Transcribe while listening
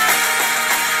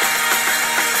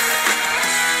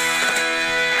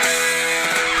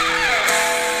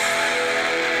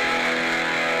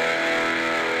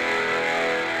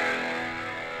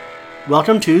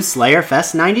Welcome to Slayer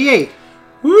Fest 98.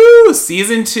 Woo!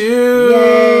 Season 2!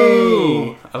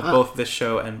 Yay! Of both this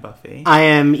show and Buffy. I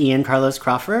am Ian Carlos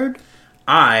Crawford.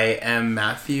 I am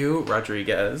Matthew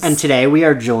Rodriguez. And today we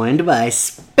are joined by a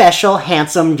special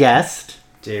handsome guest,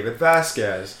 David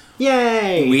Vasquez.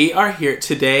 Yay! We are here.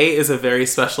 Today is a very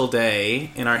special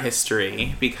day in our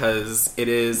history because it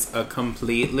is a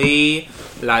completely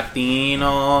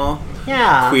Latino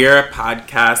queer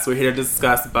podcast. We're here to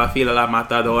discuss Buffy la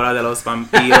Matadora de los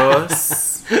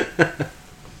Vampiros.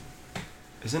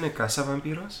 Isn't it Casa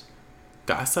Vampiros?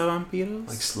 Casa Vampiros?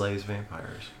 Like slays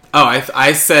vampires. Oh,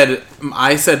 I said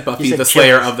Buffy the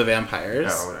Slayer of the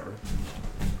Vampires. Oh, whatever.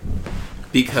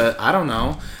 Because, I don't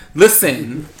know.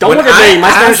 Listen. Don't look at me.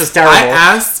 My Spanish is terrible. I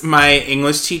asked my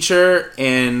English teacher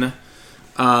in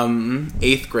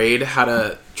 8th grade how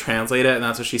to translate it, and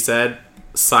that's what she said.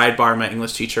 Sidebar, my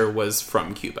English teacher was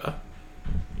from Cuba.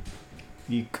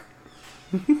 Eek.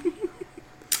 So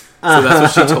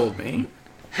that's what she told me.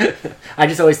 I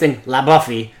just always think La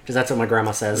Buffy, because that's what my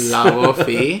grandma says. La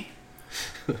Buffy.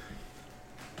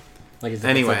 Like it's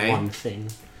Anyway. like one thing.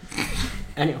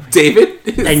 Anyway. David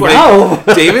is I know.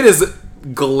 David is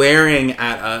glaring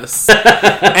at us.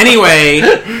 Anyway,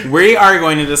 we are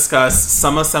going to discuss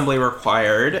Some Assembly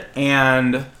Required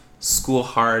and School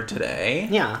Hard today.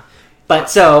 Yeah. But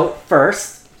so,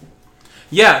 first...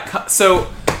 Yeah,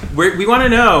 so we want to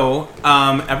know,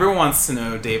 everyone wants to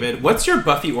know, David, what's your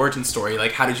Buffy origin story?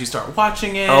 Like, how did you start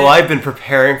watching it? Oh, I've been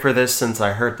preparing for this since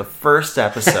I heard the first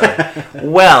episode.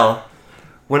 Well,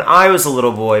 when I was a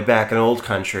little boy back in old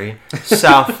country,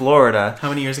 South Florida... How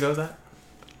many years ago was that?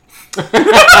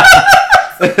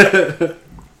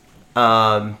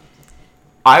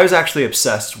 I was actually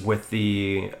obsessed with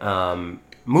the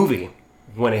movie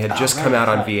when it had just come out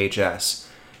on VHS.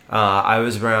 I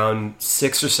was around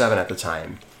 6 or 7 at the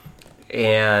time,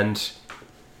 and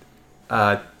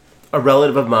a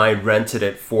relative of mine rented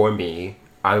it for me.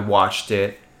 I watched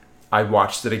it. I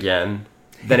watched it again.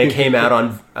 Then it came out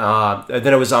on.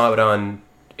 Then it was out on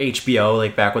HBO,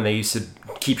 like back when they used to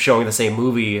keep showing the same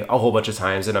movie a whole bunch of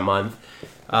times in a month.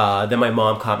 Then my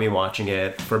mom caught me watching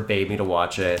it, forbade me to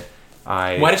watch it.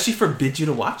 Why did she forbid you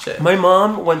to watch it? My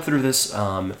mom went through this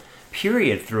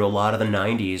period through a lot of the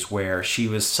 90s where she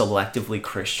was selectively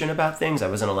Christian about things. I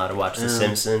wasn't allowed to watch The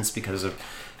Simpsons because of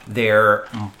their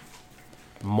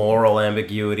moral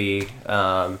ambiguity.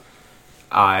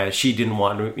 She didn't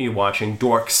want me watching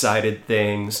dork-sided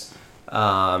things.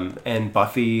 And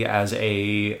Buffy as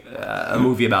a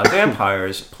movie about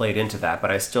vampires played into that,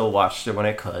 but I still watched it when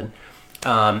I could.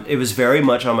 It was very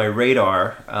much on my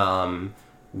radar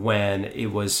when it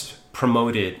was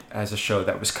promoted as a show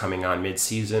that was coming on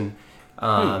mid-season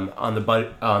on the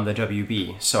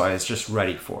WB. So I was just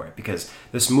ready for it because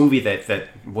this movie that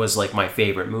was like my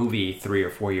favorite movie 3 or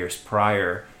 4 years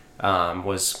prior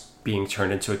was being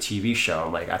turned into a TV show.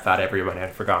 Like I thought everyone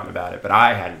had forgotten about it, but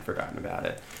I hadn't forgotten about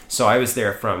it. So I was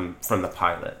there from the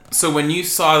pilot. So when you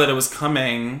saw that it was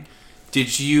coming,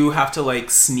 did you have to like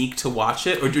sneak to watch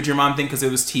it, or did your mom think because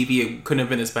it was TV it couldn't have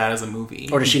been as bad as a movie?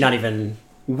 Or does she not even...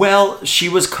 Well, she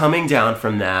was coming down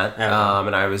from that,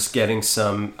 and I was getting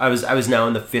some... I was now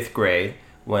in the 5th grade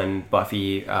when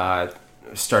Buffy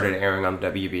started airing on the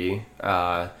WB,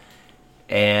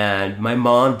 and my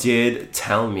mom did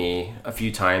tell me a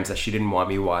few times that she didn't want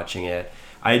me watching it.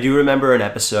 I do remember an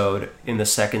episode in the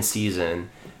 2nd season.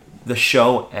 The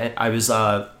show, I was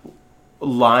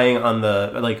lying on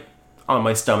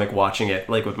my stomach watching it,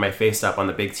 like with my face up on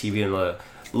the big TV in the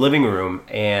living room,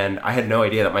 and I had no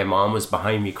idea that my mom was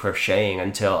behind me crocheting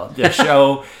until the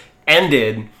show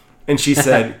ended, and she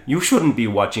said, "You shouldn't be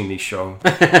watching this show."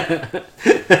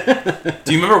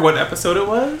 Do you remember what episode it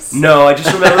was? No, I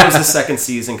just remember it was the 2nd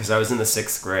season because I was in the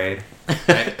 6th grade.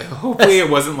 Hopefully it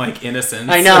wasn't like Innocence.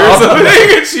 I know. Or something.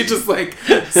 And she just like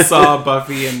saw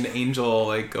Buffy and Angel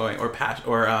like going or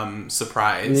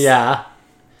Surprise. Yeah.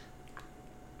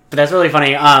 But that's really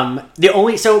funny.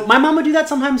 So my mom would do that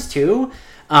sometimes too.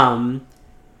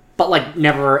 But like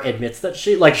never admits that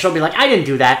she'll be like, I didn't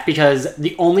do that, because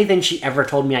the only thing she ever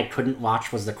told me I couldn't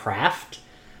watch was The Craft.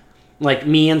 Like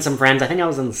me and some friends, I think I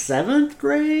was in 7th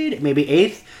grade, maybe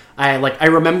 8th. I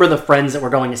remember the friends that were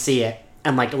going to see it,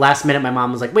 and like last minute my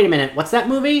mom was like, wait a minute, what's that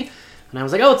movie? And I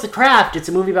was like, oh, it's The Craft. It's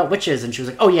a movie about witches. And she was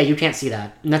like, oh yeah, you can't see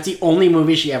that. And that's the only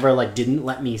movie she ever like didn't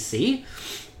let me see.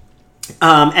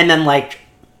 And then like,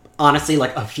 honestly,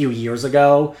 like a few years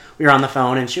ago, we were on the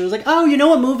phone and she was like, oh, you know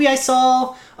what movie I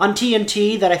saw on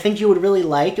TNT that I think you would really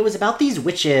like? It was about these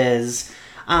witches.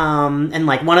 And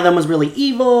like one of them was really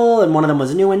evil and one of them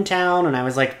was new in town. And I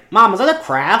was like, Mom, was that The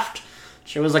Craft?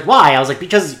 She was like, why? I was like,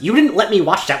 because you didn't let me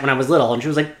watch that when I was little. And she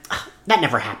was like, that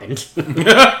never happened.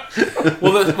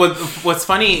 Well, what's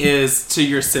funny is, to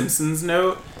your Simpsons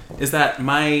note, is that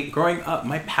growing up,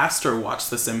 my pastor watched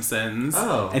The Simpsons.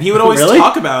 Oh. And he would always Really?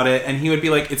 talk about it, and he would be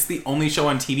like, it's the only show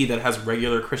on TV that has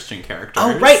regular Christian characters.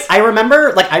 Oh, right. I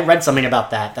remember, like, I read something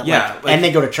about that. Yeah, like, and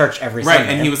they go to church every Right,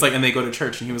 Sunday. and he was like, and they go to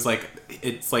church, and he was like,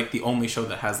 it's like the only show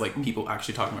that has like people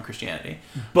actually talking about Christianity.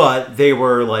 But there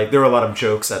were a lot of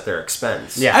jokes at their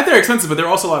expense. Yeah. At their expense, but there are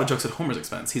also a lot of jokes at Homer's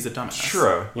expense. He's a dumbass.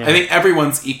 True. Yeah. I think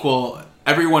everyone's equal.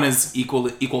 Everyone is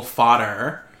equal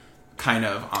fodder, kind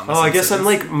of. On the Oh, I guess Simpsons.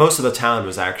 like most of the town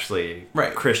was actually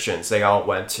Right. Christians. They all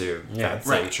went to Yeah. that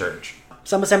same Right. church.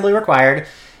 Some Assembly Required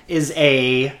is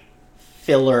a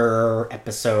filler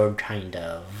episode, kind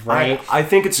of, right? I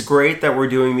think it's great that we're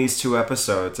doing these 2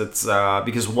 episodes. It's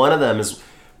because one of them is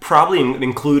probably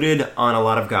included on a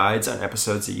lot of guides on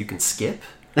episodes that you can skip,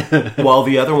 while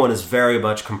the other one is very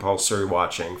much compulsory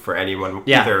watching for anyone,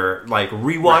 either like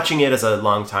rewatching it as a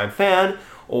longtime fan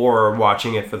or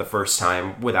watching it for the first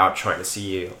time without trying to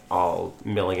see all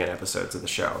million episodes of the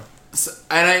show. So,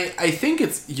 and I think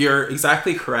you're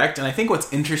exactly correct. And I think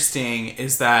what's interesting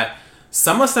is that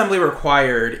Some Assembly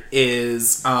Required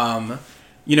is,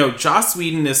 Joss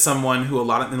Whedon is someone who in a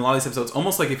lot of these episodes,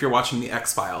 almost like if you're watching the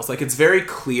X-Files, like it's very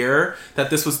clear that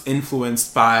this was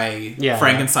influenced by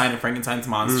Frankenstein and Frankenstein's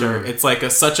monster. It's like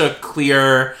such a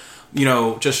clear,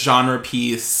 just genre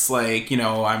piece. Like,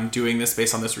 I'm doing this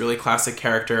based on this really classic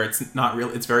character. It's not real.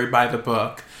 It's very by the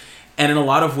book. And in a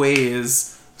lot of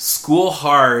ways, School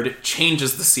Hard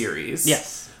changes the series.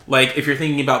 Yes. Like, if you're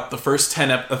thinking about the first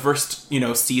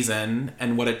season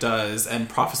and what it does, and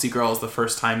Prophecy Girl is the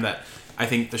first time that I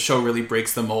think the show really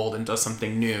breaks the mold and does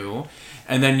something new.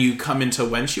 And then you come into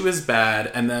When She Was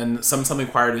Bad, and then Something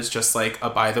Required is just like a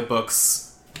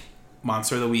by-the-books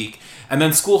Monster of the Week. And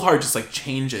then School Hard just like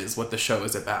changes what the show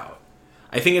is about.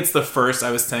 I think it's the first,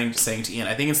 I was saying to Ian,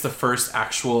 I think it's the first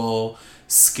actual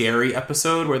scary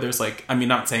episode where there's like, I mean,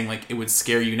 not saying like it would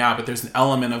scare you now, but there's an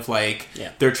element of like,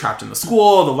 they're trapped in the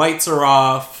school, the lights are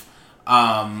off,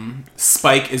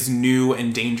 Spike is new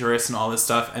and dangerous and all this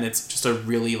stuff, and it's just a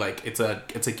really like, it's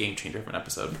a game changer of an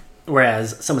episode.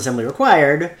 Whereas Some Assembly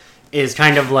Required is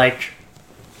kind of like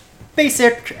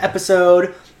basic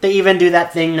episode. They even do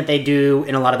that thing that they do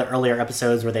in a lot of the earlier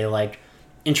episodes where they like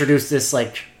introduce this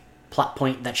like plot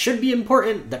point that should be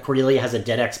important, that Cordelia has a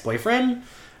dead ex-boyfriend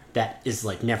that is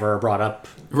like never brought up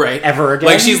ever again.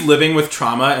 Like she's living with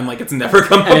trauma and like it's never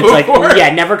come up and it's before.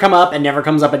 like never come up and never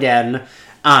comes up again.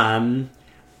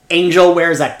 Angel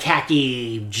wears a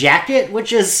khaki jacket,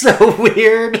 which is so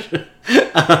weird.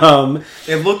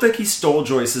 It looked like he stole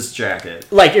Joyce's jacket.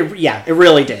 Like it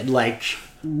really did. Like,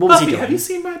 what was he doing? Have you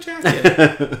seen my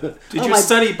jacket? Did your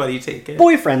study buddy take it?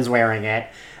 Boyfriend's wearing it.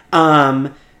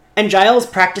 And Giles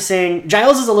practicing.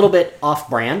 Giles is a little bit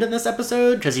off-brand in this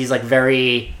episode because he's like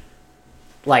very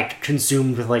like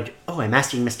consumed with like, oh, I'm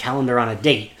asking Miss Calendar on a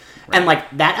date. Right. And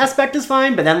like that aspect is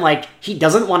fine, but then like he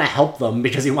doesn't want to help them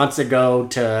because he wants to go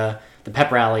to the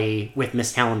pep rally with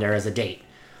Miss Calendar as a date.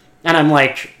 And I'm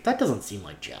like, that doesn't seem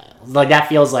like Giles. Like that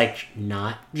feels like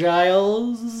not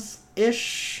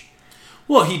Giles-ish.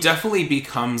 Well, he definitely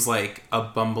becomes like a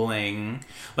bumbling,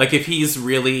 like if he's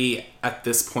really at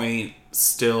this point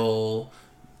still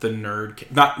the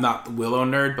nerd, not the Willow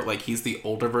nerd, but like he's the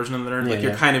older version of the nerd. Like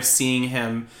you're kind of seeing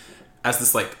him as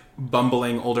this like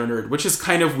bumbling older nerd, which is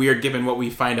kind of weird given what we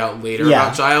find out later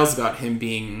about Giles, about him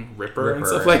being Ripper and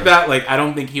stuff like that. Like I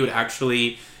don't think he would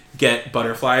actually get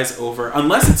butterflies over,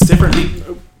 unless it's differently.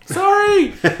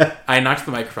 Sorry, I knocked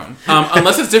the microphone.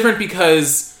 Unless it's different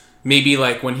because maybe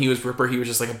like when he was Ripper, he was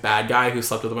just like a bad guy who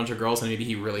slept with a bunch of girls, and maybe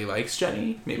he really likes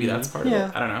Jenny. Maybe that's part of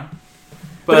it. I don't know.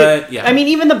 But yeah, I mean,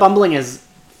 even the bumbling is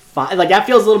fine. Like that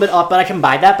feels a little bit off, but I can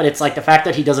buy that. But it's like the fact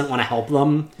that he doesn't want to help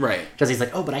them, right? Because he's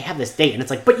like, oh, but I have this date, and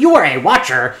it's like, but you are a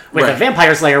watcher with a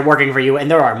vampire slayer working for you, and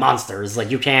there are monsters.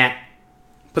 Like you can't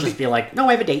just be like, no,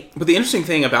 I have a date. But the interesting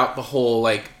thing about the whole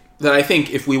like that, I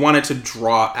think if we wanted to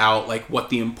draw out like what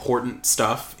the important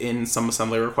stuff in Some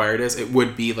Assembly Required is, it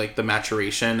would be like the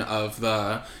maturation of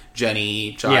the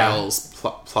Jenny Giles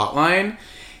plot line.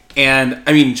 And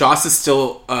I mean, Joss is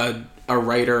still a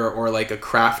writer or like a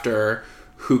crafter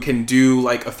who can do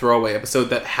like a throwaway episode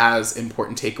that has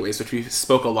important takeaways, which we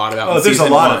spoke a lot about. Oh, there's a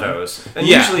lot of those. And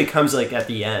usually it comes like at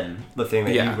the end, the thing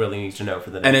that you really need to know for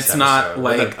the next episode. And it's episode, not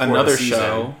like another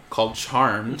show called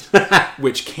Charmed,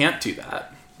 which can't do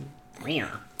that.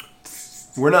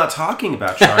 We're not talking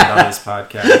about Charmed on this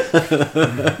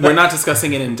podcast. We're not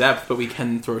discussing it in depth, but we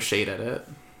can throw shade at it.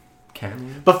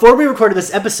 Before we recorded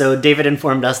this episode, David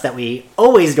informed us that we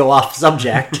always go off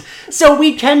subject, so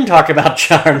we can talk about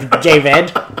charm,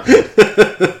 David.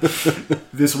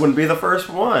 This wouldn't be the first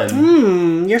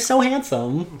one. You're so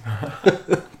handsome.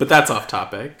 But that's off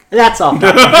topic. That's off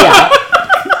topic, yeah.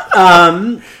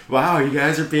 Wow, you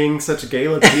guys are being such gay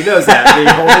Latinos at me,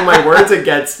 holding my words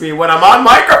against me when I'm on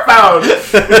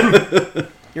microphone.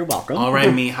 You're welcome. All right,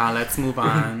 mija, let's move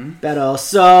on. Beto.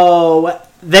 So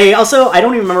they also, I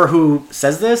don't even remember who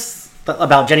says this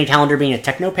about Jenny Calendar being a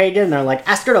techno-pagan. They're like,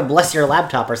 ask her to bless your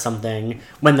laptop or something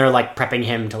when they're like prepping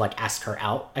him to like ask her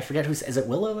out. I forget is it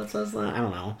Willow that says that? I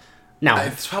don't know. No.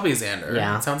 It's probably Xander.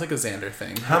 Yeah. It sounds like a Xander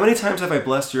thing. How many times have I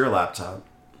blessed your laptop?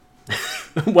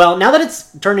 Well, now that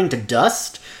it's turning to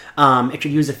dust, it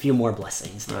could use a few more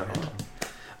blessings.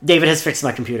 David has fixed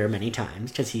my computer many times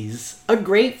because he's a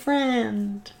great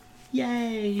friend.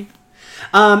 Yay.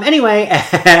 Anyway,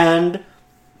 and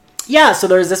yeah, so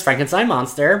there's this Frankenstein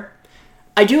monster.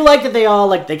 I do like that they all,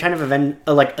 like, they kind of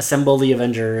assemble the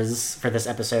Avengers for this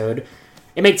episode.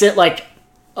 It makes it, like,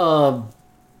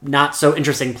 not so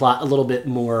interesting plot a little bit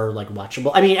more, like,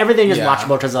 watchable. I mean, everything is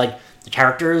watchable because, like, the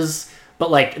characters, but,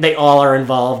 like, they all are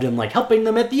involved in, like, helping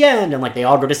them at the end, and, like, they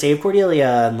all go to save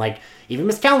Cordelia, and, like, even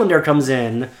Miss Calendar comes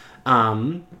in.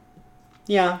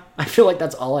 Yeah, I feel like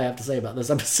that's all I have to say about this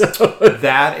episode.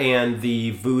 That and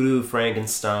the voodoo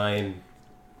Frankenstein,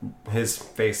 his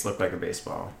face looked like a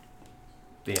baseball.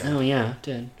 Oh, yeah, it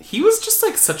did. He was just,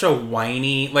 like, such a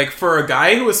whiny... Like, for a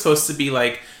guy who was supposed to be,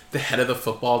 like, the head of the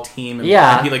football team and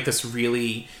be, like, this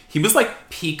really... He was, like,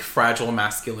 peak fragile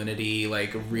masculinity,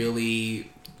 like, really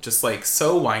just, like,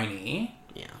 so whiny.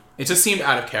 Yeah. It just seemed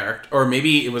out of character. Or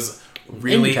maybe it was...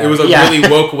 Really, it was a really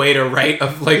woke way to write a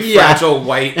fragile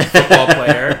white football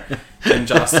player, and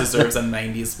Joss deserves a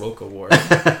 90s woke award.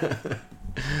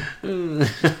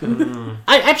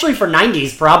 Actually, for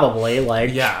 90s, probably.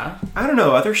 Like, yeah, I don't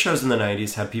know. Other shows in the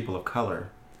 90s had people of color.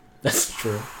 That's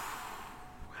true.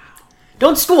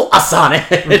 Don't school us on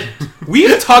it.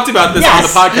 We've talked about this on the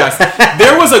podcast.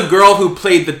 There was a girl who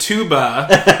played the tuba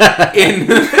in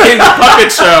the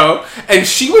puppet show, and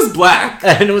she was black.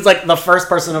 And it was like the first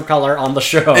person of color on the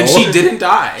show. And she didn't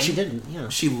die. She didn't, yeah.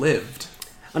 She lived.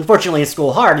 Unfortunately, in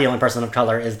School Hard, the only person of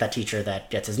color is that teacher that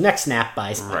gets his neck snapped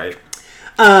by Spike.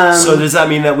 Right. So does that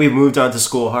mean that we moved on to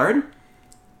School Hard?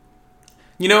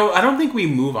 You know, I don't think we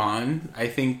move on. I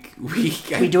think we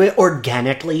do it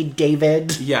organically,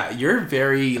 David. Yeah, you're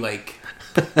very, like...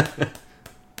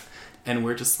 and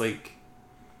we're just, like,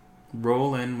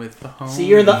 rolling with the home. See,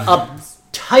 you're the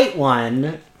uptight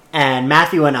one, and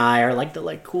Matthew and I are, like, the,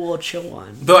 like, cool, chill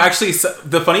one. Though, actually, so,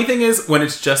 the funny thing is, when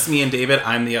it's just me and David,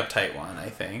 I'm the uptight one, I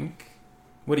think.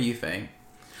 What do you think?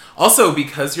 Also,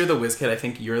 because you're the WizKid, I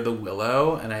think you're the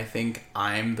Willow, and I think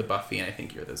I'm the Buffy, and I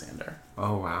think you're the Xander.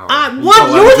 Oh, wow. What?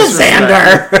 You're the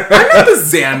Xander! I'm not the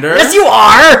Xander! Yes, you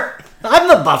are! I'm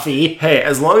the Buffy. Hey,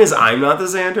 as long as I'm not the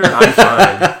Xander, I'm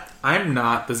fine. I'm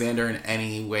not the Xander in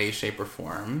any way, shape, or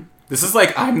form. This is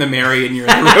like I'm the Mary and you're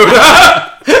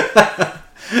the Rhoda.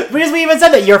 Because we even said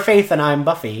that you're Faith and I'm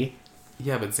Buffy.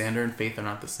 Yeah, but Xander and Faith are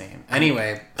not the same.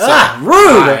 Anyway.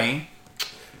 Rude! Bye.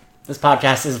 This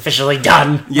podcast is officially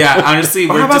done. Yeah, honestly,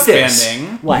 we're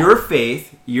disbanding. What? You're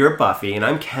Faith, you're Buffy, and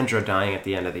I'm Kendra dying at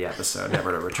the end of the episode,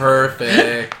 never to return.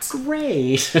 Perfect.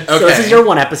 Great. Okay. So this is your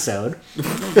one episode.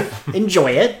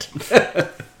 Enjoy it.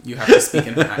 You have to speak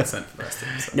in an accent for the rest of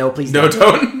the episode. No, please don't.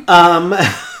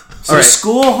 So right.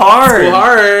 School Hard. School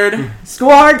Hard. School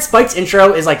Hard. Spike's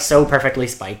intro is like so perfectly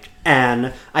Spike.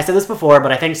 And I said this before,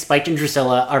 but I think Spike and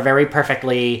Drusilla are very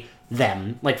perfectly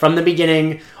them. Like from the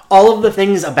beginning, all of the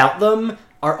things about them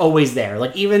are always there.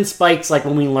 Like even Spike's, like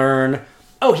when we learn,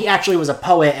 oh, he actually was a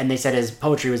poet and they said his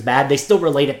poetry was bad, they still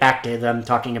relate it back to them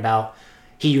talking about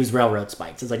he used railroad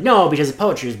spikes. It's like, no, because his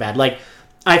poetry was bad. Like,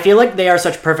 I feel like they are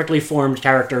such perfectly formed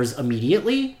characters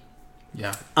immediately.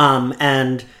 Yeah.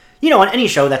 And, you know, on any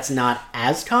show that's not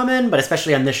as common, but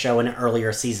especially on this show in an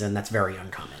earlier season, that's very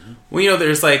uncommon. Well, you know,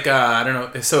 there's like, I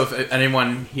don't know, so if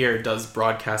anyone here does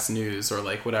broadcast news or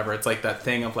like whatever, it's like that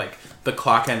thing of like the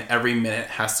clock and every minute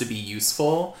has to be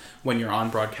useful. When you're on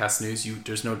broadcast news,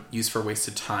 there's no use for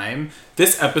wasted time.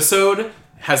 This episode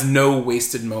has no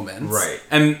wasted moments. Right.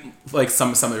 And like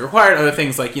some of the required other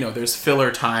things, like, you know, there's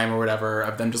filler time or whatever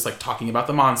of them just like talking about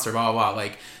the monster, blah, blah, blah.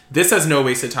 Like, this has no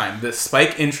wasted time. The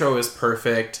Spike intro is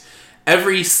perfect.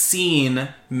 Every scene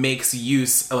makes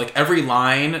use, like every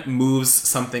line moves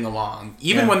something along.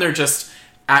 Even when they're just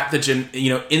at the gym,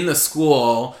 you know, in the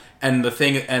school and the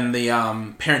thing and the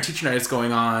parent-teacher night is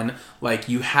going on, like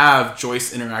you have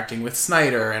Joyce interacting with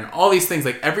Snyder and all these things.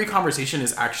 Like every conversation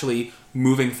is actually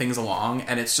moving things along,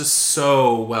 and it's just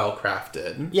so well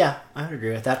crafted. Yeah, I would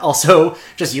agree with that. Also,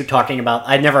 just you talking about,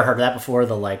 I'd never heard of that before,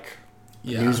 the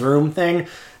newsroom thing,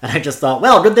 and I just thought,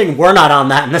 well, good thing we're not on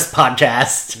that in this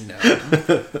podcast. No.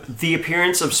 The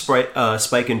appearance of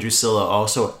Spike and Drusilla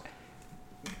also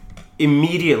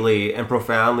immediately and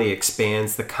profoundly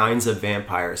expands the kinds of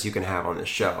vampires you can have on this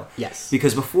show. Yes.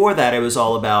 Because before that, it was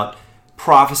all about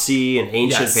prophecy and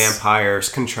ancient Yes. vampires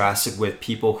contrasted with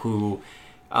people who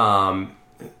had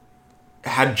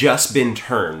just been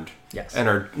turned. Yes. And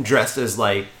are dressed as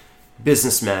like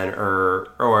businessmen or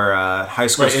high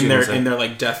school Right, students. in their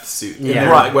like death suit. Yeah.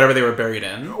 Right. Like, whatever they were buried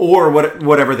in. Or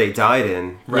whatever they died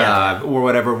in. Right. Or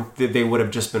whatever they would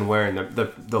have just been wearing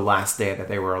the last day that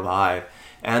they were alive.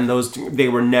 And they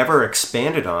were never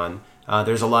expanded on.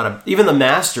 There's a lot of... Even the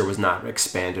Master was not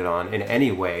expanded on in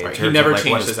any way. In Right. terms He never of, like,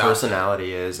 changed what his his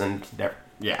personality is. And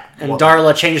yeah. And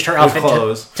Darla changed her outfit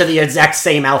clothes. to the exact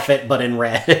same outfit, but in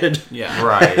red. Yeah.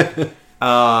 Right.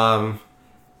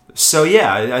 So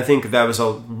yeah, I think that was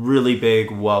a really big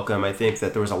welcome. I think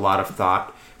that there was a lot of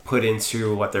thought put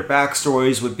into what their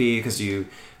backstories would be, because you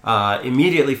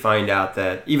immediately find out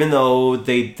that even though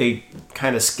they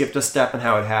kind of skipped a step in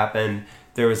how it happened,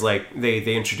 there was like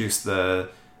they introduced the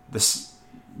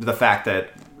fact that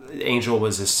Angel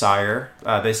was his sire.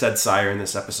 They said sire in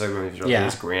this episode when he was really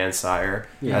his grandsire,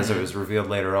 as it was revealed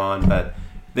later on. But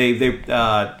they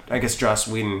I guess Joss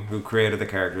Whedon, who created the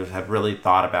characters, had really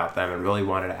thought about them and really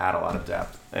wanted to add a lot of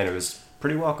depth, and it was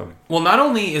pretty welcome. Well, not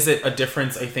only is it a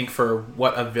difference, I think, for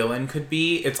what a villain could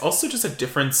be, it's also just a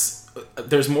difference.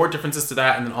 There's more differences to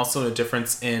that, and then also a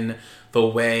difference in the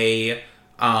way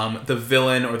the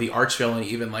villain or the arch villain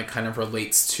even like kind of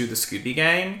relates to the Scooby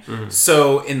Gang. Mm-hmm.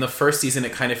 So in the first season,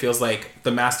 it kind of feels like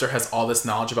the Master has all this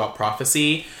knowledge about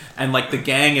prophecy, and like the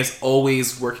gang is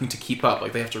always working to keep up.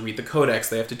 Like they have to read the codex,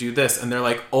 they have to do this, and they're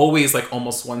like always like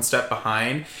almost one step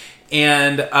behind.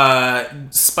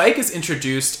 And Spike is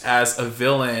introduced as a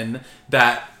villain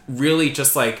that really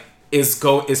just like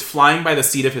is flying by the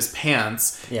seat of his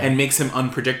pants and makes him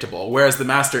unpredictable. Whereas the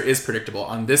Master is predictable.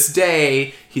 On this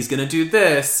day, he's going to do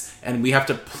this, and we have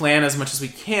to plan as much as we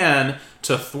can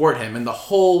to thwart him. And the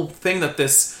whole thing that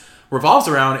this revolves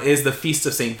around is the Feast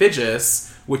of St.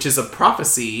 Vigus, which is a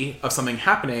prophecy of something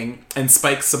happening, and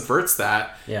Spike subverts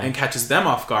that and catches them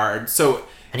off guard. So...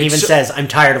 And he even says, I'm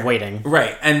tired of waiting.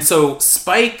 Right. And so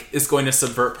Spike is going to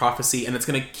subvert prophecy, and it's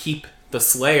going to keep the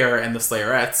Slayer and the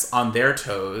Slayerettes on their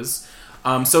toes.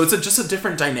 So it's just a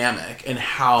different dynamic in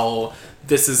how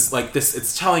this is like this.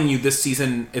 It's telling you this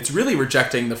season, it's really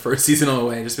rejecting the first season in a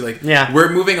way. Just be like,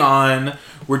 we're moving on.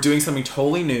 We're doing something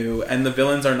totally new. And the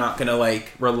villains are not going to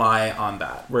like rely on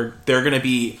that. They're going to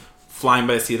be flying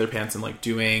by the seat of their pants and like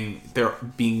they're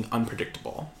being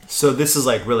unpredictable. So this is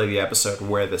like really the episode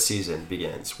where the season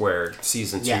begins, where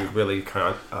season 2 really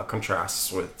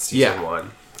contrasts with season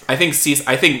 1. I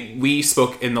think we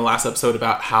spoke in the last episode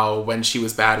about how When She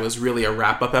Was Bad was really a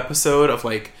wrap-up episode of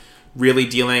like really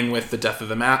dealing with the death of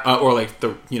the or like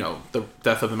the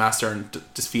death of the Master and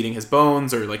just feeding his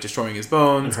bones or like destroying his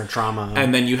bones and her trauma.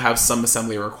 And then you have Some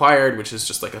Assembly Required, which is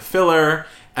just like a filler.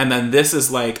 And then this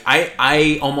is like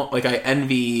I almost like I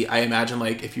imagine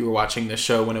like if you were watching this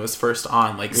show when it was first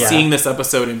on, like seeing this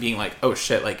episode and being like, oh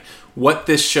shit, like what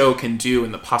this show can do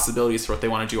and the possibilities for what they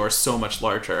want to do are so much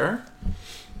larger.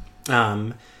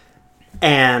 And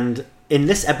in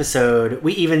this episode,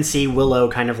 we even see Willow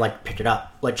kind of like pick it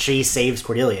up. Like she saves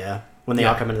Cordelia when they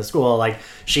all come into the school. Like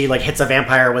she like hits a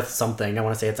vampire with something. I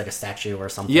want to say it's like a statue or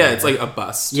something. Yeah, it's like a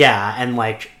bust. Yeah, and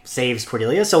like saves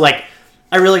Cordelia. So like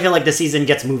I really feel like the season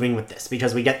gets moving with this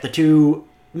because we get the two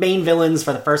main villains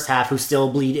for the first half who still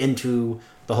bleed into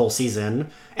the whole season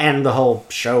and the whole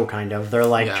show kind of. They're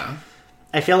like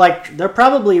I feel like they're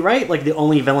probably like the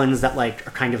only villains that like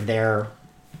are kind of there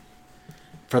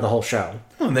for the whole show.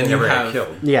 Well, and they never get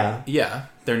killed. Yeah. Yeah.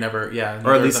 They're never,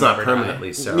 or at least not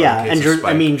permanently so. Yeah,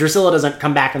 and Drusilla doesn't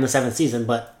come back in the 7th season,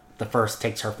 but the first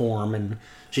takes her form, and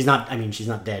she's not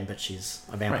dead, but she's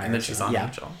a vampire. Right, and then she's on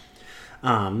Angel.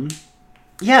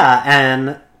 Yeah,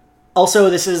 and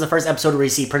also this is the first episode where we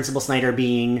see Principal Snyder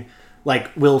being, like,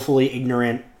 willfully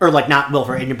ignorant, or, like, not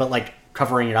willfully ignorant, but, like,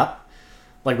 covering it up.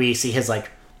 Like, we see his,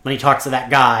 like, when he talks to that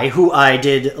guy, who I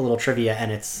did a little trivia,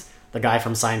 and it's the guy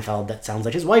from Seinfeld that sounds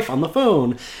like his wife on the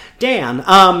phone, Dan.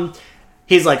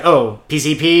 He's like, oh,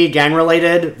 PCP,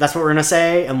 gang-related, that's what we're gonna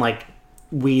say, and, like,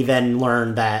 we then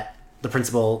learn that the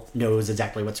principal knows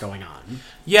exactly what's going on.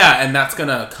 Yeah, and that's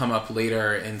gonna come up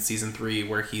later in season 3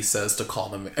 where he says to call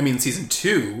them. I mean, season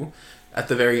 2 at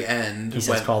the very end, he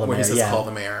says call the mayor. Call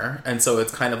the mayor, and so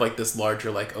it's kind of like this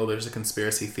larger, like, oh, there's a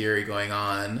conspiracy theory going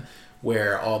on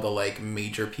where all the, like,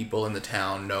 major people in the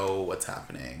town know what's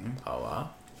happening.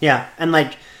 Yeah, and,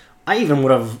 like, I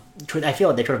feel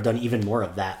like they could have done even more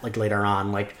of that, like, later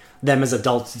on. Like, them as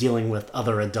adults dealing with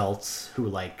other adults who,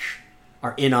 like,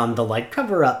 are in on the, like,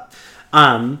 cover-up.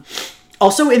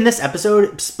 Also, in this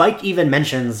episode, Spike even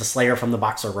mentions the Slayer from the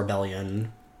Boxer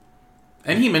Rebellion.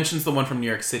 And he mentions the one from New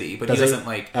York City, but he doesn't,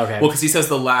 like... Okay. Well, because he says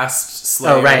the last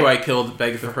Slayer who I killed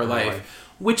begged for her life.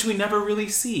 Which we never really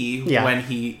see when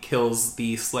he kills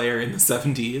the Slayer in the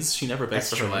 70s. She never begs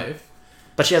for her life.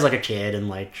 But she has, like, a kid and,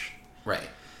 like... Right.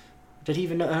 Did he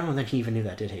even know? I don't think he even knew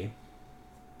that, did he?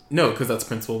 No, because that's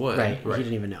Principal Wood. Right. He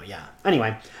didn't even know, yeah.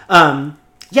 Anyway.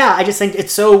 Yeah, I just think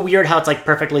it's so weird how it's, like,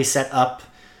 perfectly set up.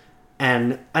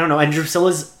 And, I don't know, and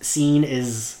Drusilla's scene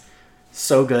is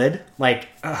so good. Like,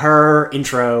 her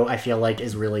intro, I feel like,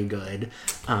 is really good.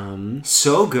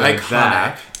 So good.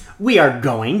 Iconic. We are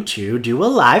going to do a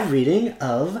live reading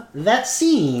of that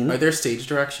scene. Are there stage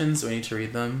directions? Do I need to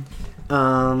read them?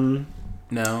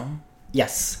 No?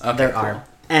 Yes, okay, there cool. are.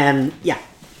 And, yeah.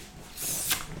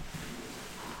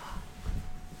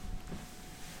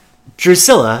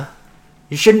 Drusilla,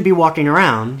 you shouldn't be walking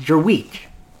around. You're weak.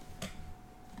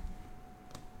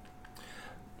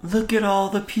 Look at all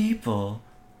the people.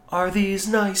 Are these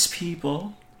nice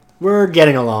people? We're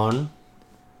getting along.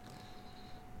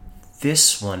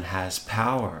 This one has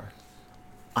power.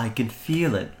 I can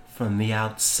feel it from the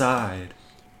outside.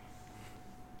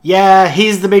 Yeah,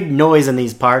 he's the big noise in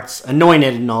these parts.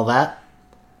 Anointed and all that.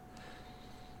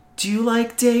 Do you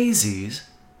like daisies?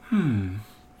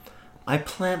 I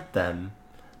plant them,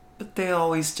 but they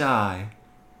always die.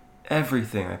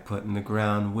 Everything I put in the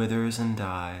ground withers and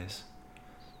dies.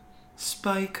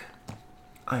 Spike,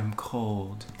 I'm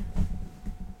cold.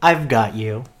 I've got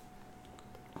you.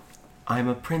 I'm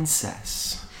a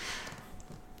princess.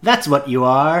 That's what you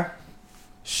are.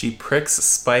 She pricks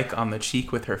Spike on the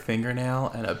cheek with her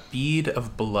fingernail, and a bead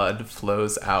of blood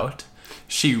flows out.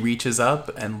 She reaches up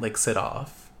and licks it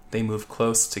off. They move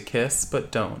close to kiss,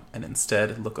 but don't, and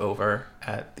instead look over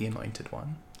at the Anointed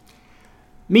One.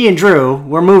 Me and Drew,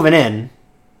 we're moving in.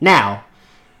 Now,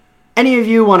 any of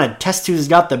you want to test who's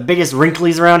got the biggest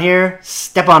wrinklies around here?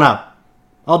 Step on up.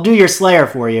 I'll do your Slayer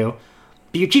for you,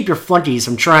 but you keep your flunkies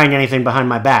from trying anything behind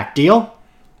my back, deal?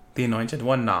 The Anointed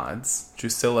One nods.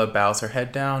 Drusilla bows her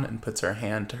head down and puts her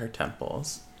hand to her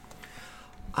temples.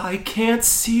 I can't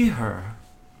see her.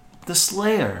 The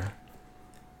Slayer.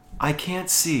 I can't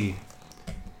see.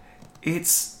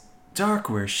 It's dark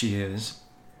where she is.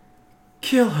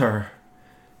 Kill her.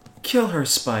 Kill her,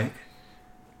 Spike.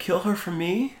 Kill her for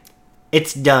me?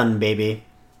 It's done, baby.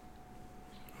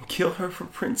 Kill her for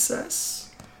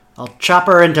Princess? I'll chop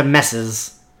her into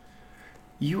messes.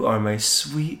 You are my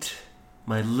sweet,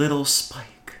 my little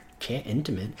Spike. Can't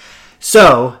intimate.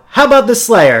 So, how about the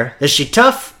Slayer? Is she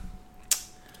tough?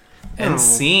 And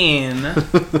scene.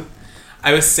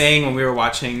 I was saying when we were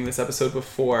watching this episode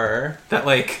before that,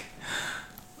 like,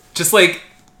 just like,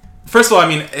 first of all, I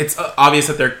mean, it's obvious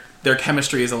that their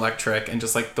chemistry is electric and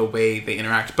just like the way they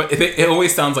interact, but it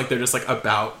always sounds like they're just like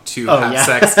about to have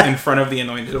sex in front of the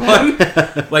Anointed One.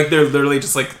 Like they're literally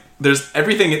just like, there's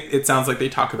everything it sounds like they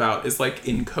talk about is like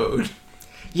in code.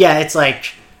 Yeah, it's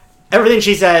like everything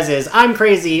she says is, I'm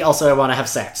crazy, also I want to have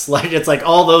sex. Like, it's like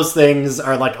all those things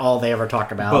are like all they ever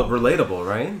talk about. But relatable,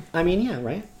 right? I mean, yeah,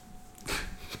 right?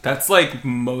 That's like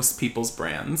most people's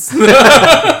brands.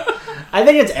 I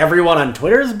think it's everyone on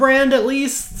Twitter's brand, at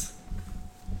least.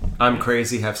 I'm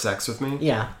crazy, have sex with me?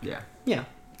 Yeah. Yeah. Yeah.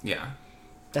 Yeah.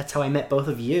 That's how I met both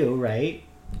of you, right?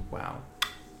 Wow.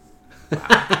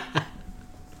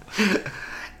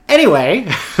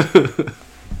 Anyway.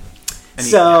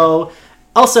 So,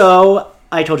 also,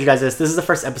 I told you guys this is the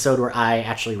first episode where I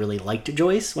actually really liked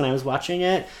Joyce when I was watching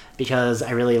it, because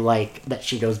I really like that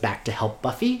she goes back to help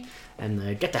Buffy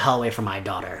and get the hell away from my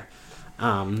daughter.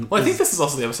 Well, I think this is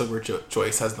also the episode where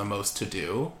Joyce has the most to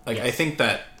do. Like, yes. I think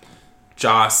that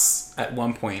Joss at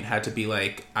one point had to be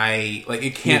like,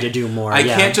 it can't need to do more. I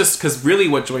can't just, because really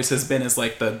what Joyce has been is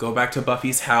like the go back to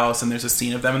Buffy's house and there's a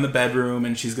scene of them in the bedroom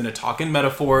and she's going to talk in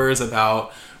metaphors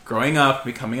about growing up,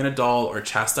 becoming an adult, or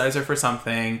chastise her for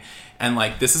something. And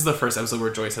like, this is the first episode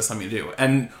where Joyce has something to do.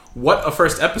 And what a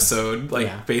first episode,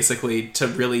 basically, to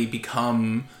really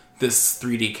become this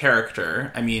 3D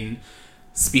character. I mean,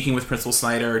 speaking with Principal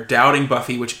Snyder, doubting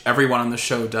Buffy, which everyone on the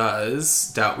show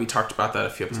does. We talked about that a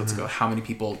few episodes ago, how many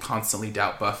people constantly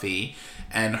doubt Buffy,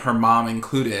 and her mom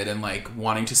included, and like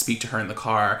wanting to speak to her in the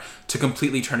car, to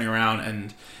completely turning around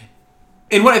and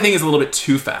in what I think is a little bit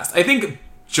too fast. I think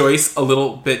Joyce a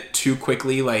little bit too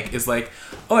quickly is like,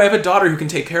 oh, I have a daughter who can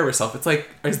take care of herself. It's like,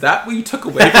 is that what you took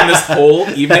away from this whole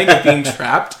evening of being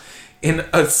trapped in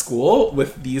a school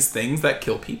with these things that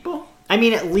kill people. I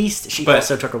mean, at least she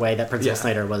also took away that Principal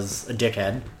Snyder was a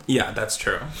dickhead. Yeah, that's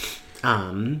true.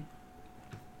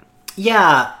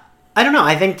 Yeah, I don't know.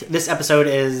 I think this episode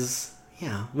is,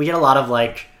 we get a lot of,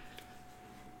 like,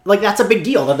 that's a big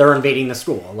deal that they're invading the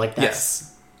school. Like, that's...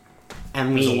 Yes.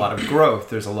 And there's a lot of growth.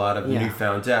 There's a lot of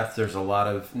newfound depth. There's a lot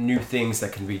of new things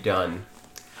that can be done.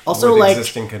 Also, with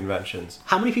existing conventions.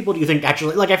 How many people do you think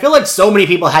actually... Like, I feel like so many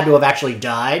people had to have actually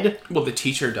died. Well, the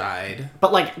teacher died.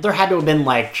 But, like, there had to have been,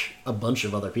 like, a bunch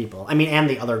of other people. I mean, and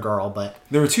the other girl, but...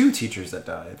 There were 2 teachers that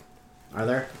died. Are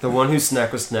there? The one whose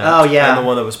neck was snapped. Oh, yeah. And the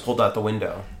one that was pulled out the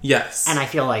window. Yes. And I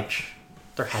feel like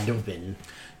there had to have been.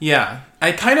 Yeah.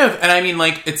 I kind of... And I mean,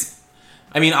 like, it's...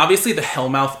 I mean, obviously the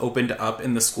Hellmouth opened up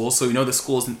in the school, so we know the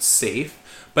school isn't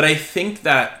safe. But I think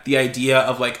that the idea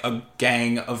of, like, a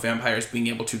gang of vampires being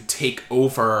able to take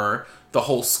over the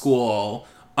whole school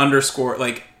underscore,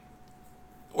 like...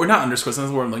 Or not underscore, that's not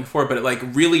the word I'm looking for, but it, like,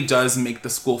 really does make the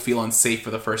school feel unsafe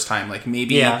for the first time. Like,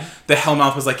 maybe the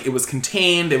Hellmouth was, like, it was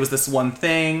contained, it was this one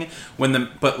thing,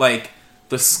 but, like,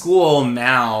 the school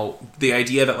now, the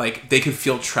idea that, like, they could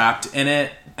feel trapped in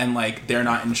it, and, like, they're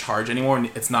not in charge anymore, and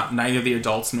it's not, neither the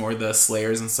adults nor the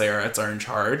Slayers and Slayerettes are in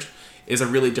charge, is a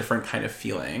really different kind of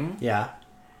feeling. Yeah.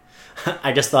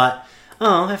 I just thought,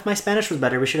 if my Spanish was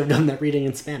better, we should have done that reading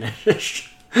in Spanish.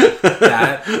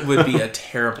 That would be a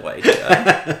terrible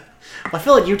idea. Well, I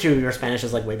feel like your Spanish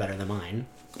is, like, way better than mine.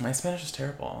 My Spanish is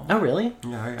terrible. Oh, really?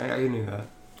 Yeah, I knew that.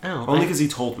 Oh. Only because he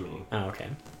told me. Oh, okay.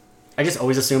 I just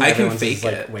always assume I can everyone's fake is,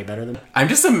 like, it. way better than... I'm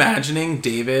just imagining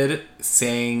David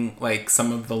saying, like,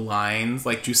 some of the lines,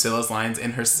 like Drusilla's lines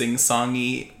in her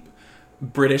sing-songy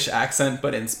British accent,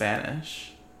 but in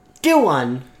Spanish. Do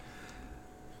one!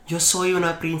 Yo soy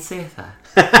una princesa.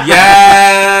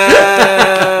 Yes!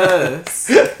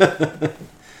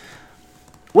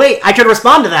 Wait, I could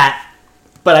respond to that,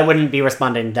 but I wouldn't be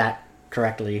responding that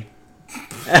correctly.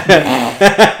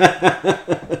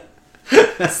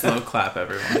 Slow clap,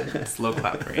 everyone. Slow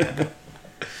clap for Ian.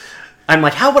 I'm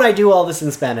like, how would I do all this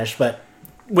in Spanish, but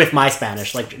with my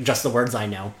Spanish, like, just the words I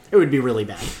know? It would be really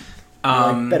bad.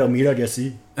 Pero mira que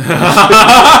sí.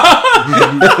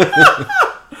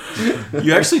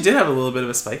 You actually did have a little bit of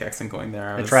a Spike accent going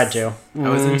there. I tried to. I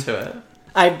was into it.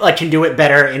 I can do it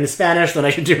better in Spanish than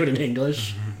I can do it in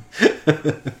English.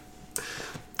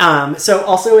 So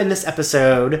also in this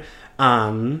episode,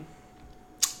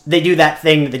 they do that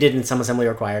thing that they did in Some Assembly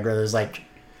Required, where there's, like,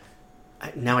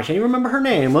 now I can't even remember her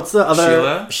name. What's the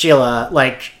other? Sheila.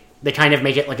 Like, they kind of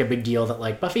make it, like, a big deal that,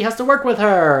 like, Buffy has to work with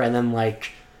her, and then,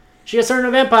 like, she has turned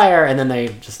a vampire, and then they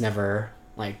just never,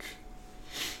 like,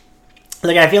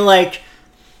 I feel like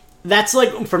that's,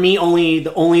 like, for me,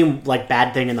 the only, like,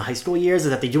 bad thing in the high school years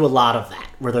is that they do a lot of that,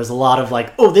 where there's a lot of,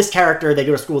 like, oh, this character, they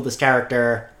go to school with this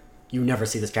character, you never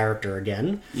see this character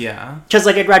again. Yeah. Because,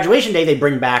 like, at graduation day, they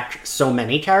bring back so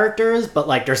many characters, but,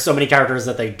 like, there's so many characters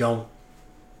that they don't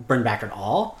bring back at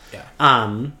all. Yeah.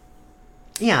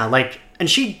 Yeah, like, and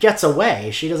she gets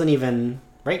away. She doesn't even,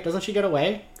 right? Doesn't she get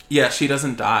away? Yeah, she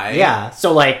doesn't die. Yeah,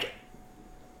 so, like,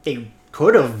 they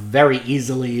could have very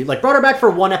easily, like, brought her back for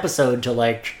one episode to,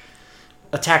 like,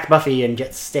 attack Buffy and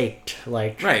get staked,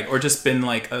 like... Right, or just been,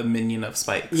 like, a minion of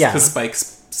Spike's. Yeah. Because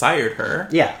Spike's sired her.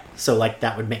 Yeah, so, like,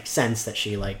 that would make sense that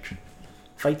she, like,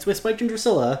 fights with Spike and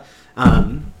Drusilla.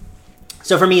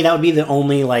 So for me, that would be the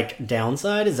only, like,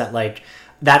 downside, is that, like,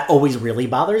 that always really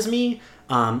bothers me.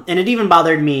 And it even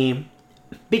bothered me,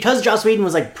 because Joss Whedon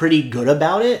was, like, pretty good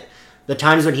about it, the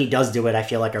times when he does do it, I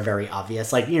feel like, are very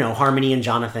obvious. Like, you know, Harmony and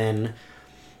Jonathan,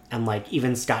 and, like,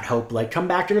 even Scott Hope, like, come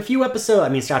back in a few episodes. I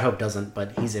mean, Scott Hope doesn't,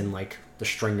 but he's in, like, the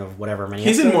string of whatever many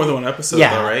He's episodes. in more than one episode,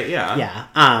 though, right? Yeah.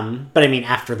 Yeah. But, I mean,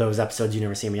 after those episodes, you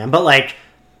never see him again. But, like,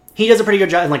 he does a pretty good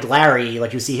job. And, like, Larry,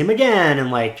 like, you see him again,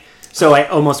 and, like... So I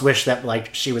almost wish that,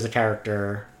 like, she was a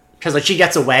character... Because, like, she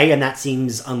gets away, and that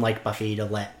seems unlike Buffy to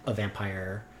let a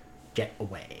vampire get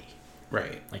away.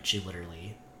 Right. Like, she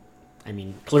literally... I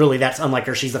mean, clearly that's unlike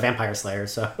her. She's the vampire slayer,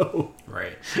 so...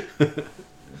 Right.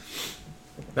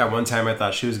 That one time I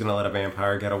thought she was going to let a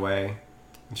vampire get away.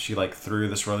 And she, like, threw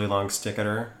this really long stick at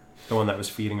her. The one that was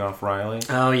feeding off Riley.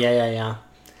 Oh, yeah.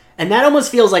 And that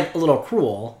almost feels, like, a little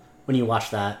cruel when you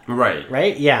watch that. Right.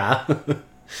 Right? Yeah.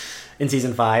 In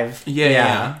season 5.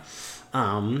 Yeah.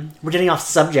 We're getting off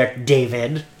subject,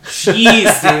 David.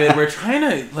 Jeez, David, we're trying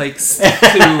to, like, stick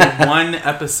to one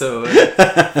episode,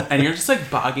 and you're just, like,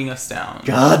 bogging us down.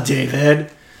 God, David.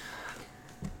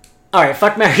 Alright,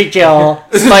 fuck, marry, kill.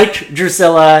 Spike,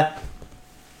 Drusilla,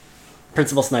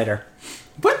 Principal Snyder.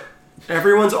 What?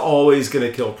 Everyone's always going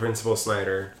to kill Principal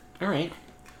Snyder. Alright.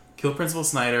 Kill Principal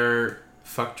Snyder,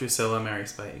 fuck Drusilla, marry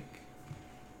Spike.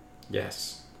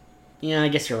 Yes. Yeah, I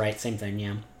guess you're right. Same thing,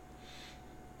 yeah.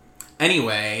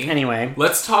 Anyway,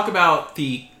 let's talk about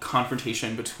the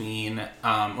confrontation between,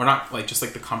 or not, like, just,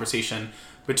 like, the conversation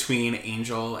between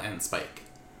Angel and Spike.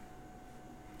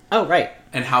 Oh, right.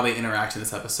 And how they interact in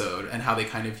this episode, and how they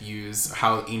kind of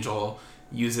how Angel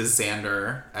uses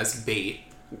Xander as bait.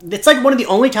 It's, like, one of the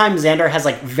only times Xander has,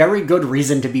 like, very good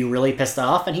reason to be really pissed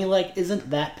off, and he, like, isn't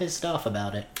that pissed off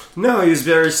about it. No, he was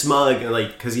very smug,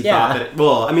 like, because he thought that...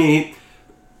 Well, I mean...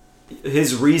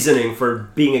 His reasoning for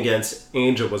being against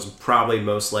Angel was probably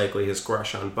most likely his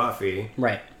crush on Buffy.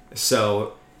 Right.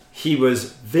 So he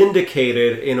was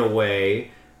vindicated in a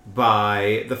way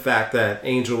by the fact that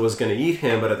Angel was going to eat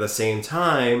him, but at the same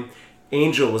time,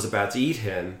 Angel was about to eat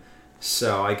him.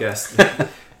 So I guess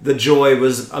the joy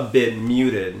was a bit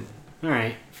muted. All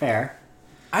right, fair.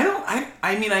 I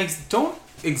don't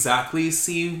exactly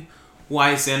see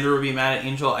why Xander would be mad at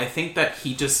Angel. I think that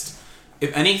he just...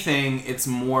 If anything, it's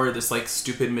more this, like,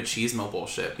 stupid machismo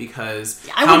bullshit, because...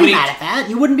 I wouldn't be mad at that.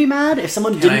 You wouldn't be mad if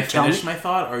someone didn't tell me... Can I finish my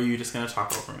thought, or are you just going to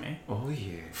talk over me? Oh,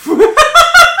 yeah.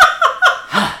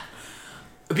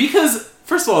 Because,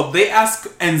 first of all, they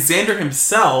ask... And Xander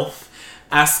himself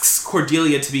asks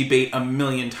Cordelia to be bait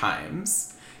 1,000,000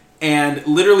 times. And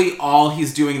literally all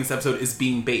he's doing in this episode is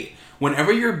being bait.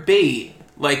 Whenever you're bait,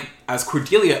 like, as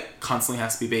Cordelia constantly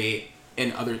has to be bait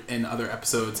in other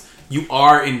episodes... You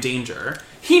are in danger.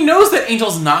 He knows that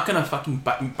Angel's not gonna fucking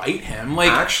bite him.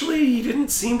 Like, actually, he didn't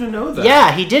seem to know that.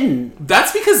 Yeah, he didn't.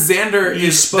 That's because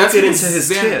Xander spoke it into his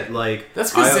kid. Like, that's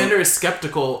because Xander is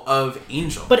skeptical of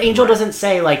Angel. But Angel doesn't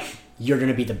say, like, you're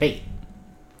gonna be the bait.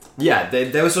 Yeah,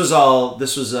 this was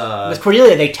with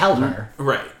Cordelia, they tell her.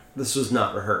 Right. This was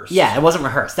not rehearsed. Yeah, it wasn't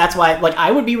rehearsed. That's why, like,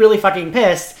 I would be really fucking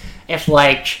pissed if,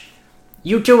 like,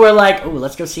 you two were like, oh,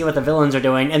 let's go see what the villains are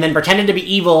doing, and then pretended to be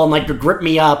evil and, like, grip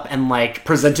me up and, like,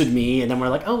 presented me, and then we're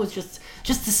like, oh, it's just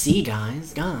to see,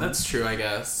 guys. God. That's true, I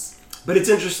guess. But it's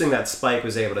interesting that Spike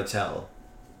was able to tell.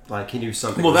 Like, he knew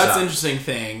something was that's up. The interesting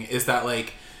thing, is that,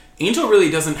 like, Angel really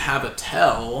doesn't have a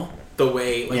tell the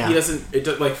way, like, he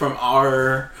doesn't, like, from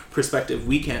our perspective,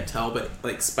 we can't tell, but,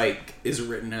 like, Spike is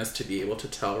written as to be able to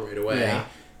tell right away. Yeah.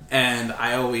 And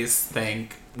I always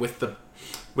think, with the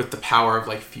power of,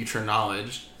 like, future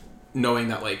knowledge, knowing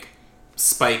that, like,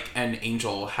 Spike and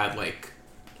Angel had, like,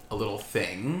 a little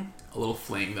fling,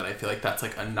 that I feel like that's,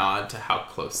 like, a nod to how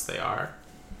close they are.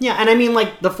 Yeah, and I mean,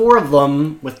 like, the four of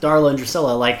them, with Darla and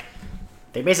Drusilla, like,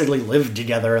 they basically lived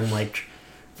together and, like,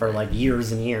 for, like,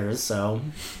 years and years, so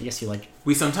I guess you, like...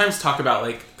 We sometimes talk about,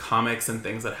 like, comics and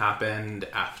things that happened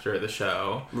after the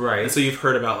show. Right. And so you've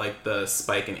heard about, like, the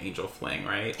Spike and Angel fling,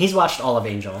 right? He's watched all of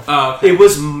Angel. Oh, okay. It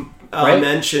was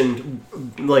mentioned,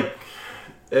 like,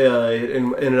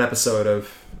 in an episode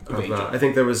of Angel. I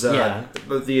think there was,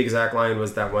 the exact line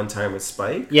was that one time with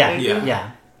Spike.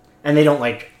 Yeah. And they don't,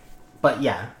 like... But,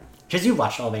 yeah. Because you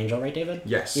watched all of Angel, right, David?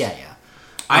 Yes. Yeah.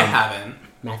 I haven't.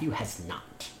 Matthew has not.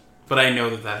 But I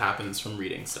know that happens from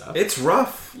reading stuff. It's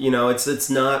rough. You know, it's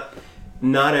not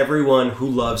everyone who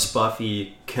loves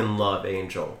Buffy can love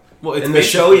Angel. Well, and the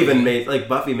show even made, like,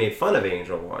 Buffy made fun of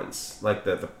Angel once. Like,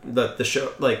 the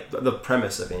show, like, the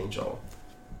premise of Angel.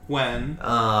 When?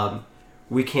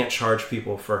 We can't charge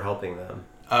people for helping them.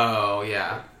 Oh,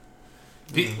 yeah.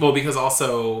 Well, because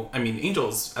also, I mean,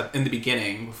 Angel's, in the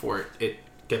beginning, before it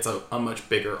gets a much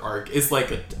bigger arc, is like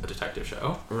a detective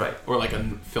show. Right. Or like a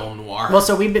film noir. Well,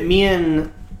 so me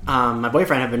and my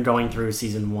boyfriend have been going through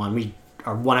season 1. We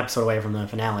are one episode away from the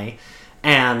finale.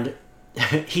 And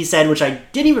he said, which I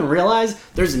didn't even realize,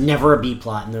 there's never a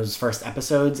B-plot in those first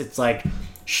episodes. It's like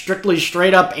strictly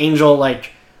straight up Angel,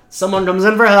 like, someone comes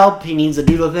in for help, he needs to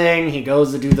do the thing, he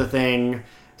goes to do the thing.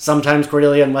 Sometimes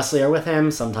Cordelia and Wesley are with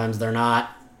him, sometimes they're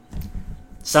not.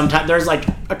 Sometimes there's, like,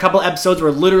 a couple episodes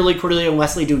where literally Cordelia and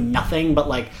Wesley do nothing but,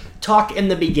 like, talk in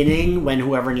the beginning when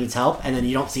whoever needs help, and then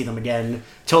you don't see them again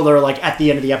till they're, like, at the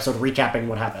end of the episode recapping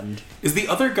what happened. Is the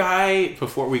other guy,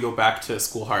 before we go back to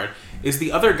School Hard, is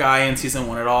the other guy in season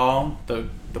 1 at all? The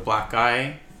black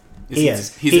guy? He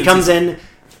is. He comes in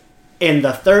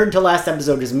the third to last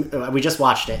episode. We just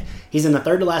watched it. He's in the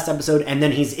third to last episode, and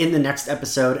then he's in the next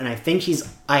episode, and I think we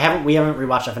haven't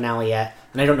rewatched the finale yet,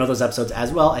 and I don't know those episodes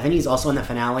as well. I think he's also in the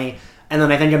finale, and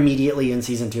then I think immediately in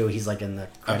season 2, he's, like, in the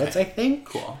credits, I think.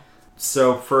 Cool.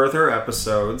 So further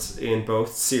episodes in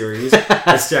both series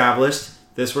established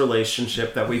this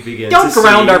relationship that we begin to see. Don't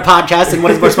ground our podcast in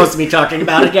what we're supposed to be talking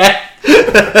about again.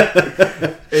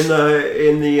 in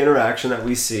the interaction that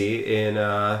we see in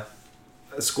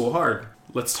School Hard.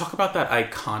 Let's talk about that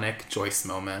iconic Joyce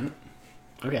moment.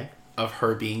 Okay. of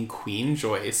her being Queen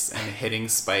Joyce and hitting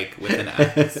Spike with an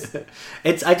axe.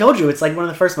 I told you, it's like one of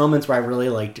the first moments where I really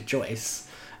liked Joyce.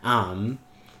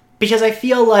 Because I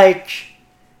feel like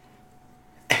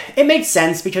it makes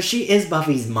sense because she is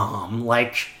Buffy's mom.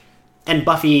 Like, and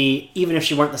Buffy, even if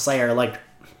she weren't the Slayer, like,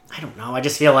 I don't know, I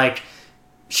just feel like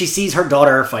she sees her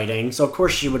daughter fighting, so of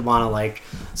course she would want to, like...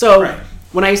 So, right.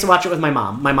 When I used to watch it with my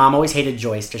mom always hated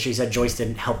Joyce because she said Joyce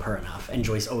didn't help her enough, and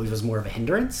Joyce always was more of a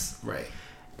hindrance. Right.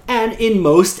 And in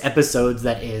most episodes,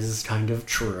 that is kind of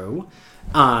true.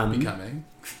 Becoming.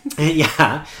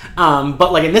 Yeah.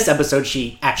 But, like, in this episode,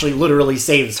 she actually literally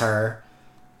saves her.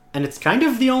 And it's kind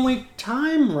of the only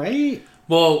time, right?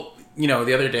 Well, you know,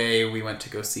 the other day we went to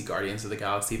go see Guardians of the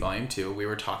Galaxy Volume 2. We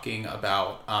were talking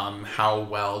about how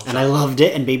well... And I loved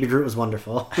it, and Baby Groot was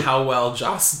wonderful. How well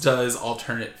Joss does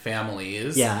alternate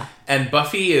families. Yeah. And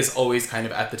Buffy is always kind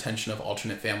of at the tension of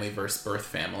alternate family versus birth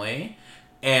family.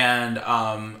 And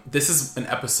this is an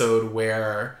episode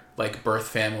where, like, birth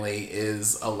family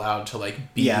is allowed to,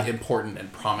 like, be important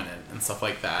and prominent and stuff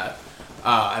like that.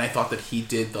 And I thought that he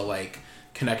did the, like...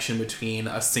 connection between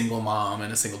a single mom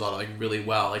and a single daughter, like, really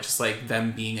well. Like, just, like,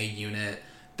 them being a unit,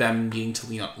 them needing to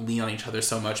lean on each other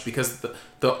so much, because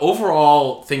the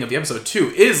overall thing of the episode,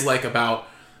 too, is, like, about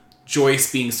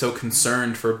Joyce being so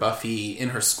concerned for Buffy in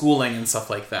her schooling and stuff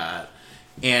like that.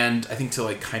 And I think to,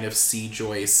 like, kind of see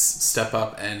Joyce step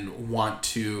up and want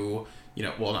to, you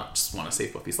know, well, not just want to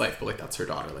save Buffy's life, but, like, that's her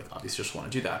daughter, like, obviously just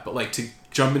want to do that, but, like, to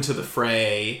jump into the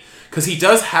fray, because he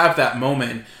does have that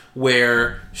moment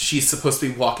where she's supposed to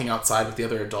be walking outside with the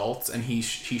other adults, and he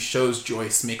shows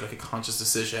Joyce make, like, a conscious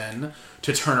decision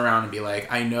to turn around and be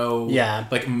like, I know,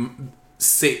 like,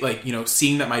 like, you know,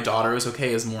 seeing that my daughter is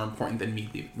okay is more important than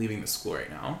me leaving the school right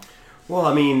now. Well,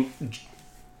 I mean,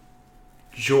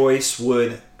 Joyce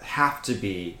would have to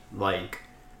be, like,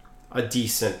 a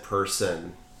decent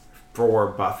person for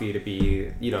Buffy to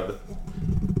be, you know,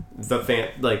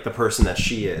 the person that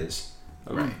she is.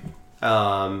 Right.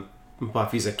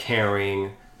 Buffy's a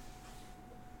caring,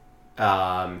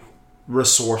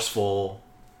 resourceful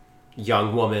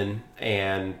young woman,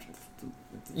 and,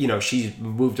 you know, she's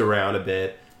moved around a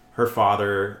bit. Her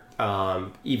father,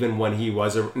 even when he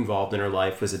was involved in her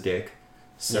life, was a dick.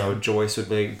 So Joyce would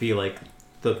be like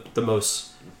the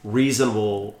most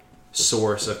reasonable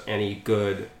source of any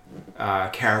good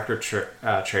character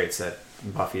traits that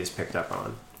Buffy has picked up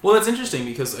on. Well, it's interesting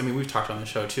because, I mean, we've talked on the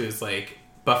show too, is like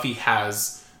Buffy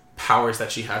has powers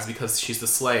that she has because she's the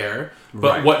Slayer,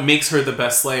 but what makes her the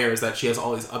best Slayer is that she has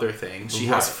all these other things. She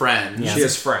has friends. She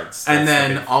has friends. And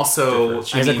then also...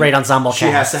 She has a great ensemble cast. She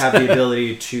has to have the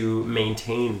ability to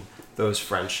maintain those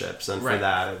friendships, and for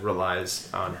that it relies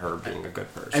on her being a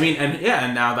good person. I mean,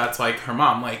 and now that's like her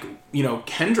mom. Like, you know,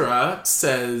 Kendra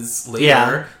says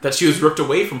later that she was ripped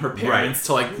away from her parents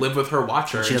to, like, live with her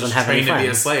watcher. She doesn't have any friends. Trained to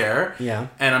be a Slayer. Yeah.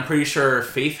 And I'm pretty sure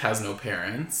Faith has no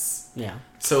parents. Yeah.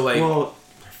 So, like... Well,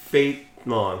 Faith...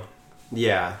 Well,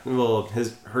 yeah. Well,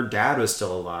 her dad was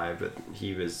still alive, but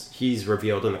he's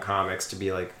revealed in the comics to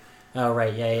be, like... Oh,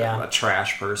 right, yeah. A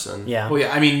trash person. Yeah. Well,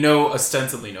 yeah, I mean,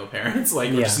 ostensibly no parents.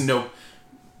 Like, just no...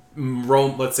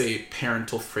 let's say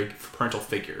parental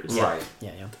figures. Right.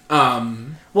 Yeah.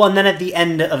 Well, and then at the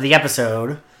end of the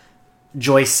episode,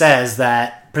 Joyce says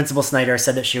that Principal Snyder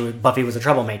said that Buffy was a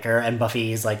troublemaker, and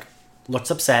Buffy's like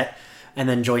looks upset, and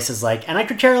then Joyce is like, and I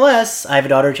could care less. I have a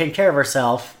daughter to take care of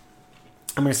herself.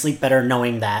 I'm gonna sleep better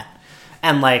knowing that.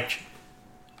 And like,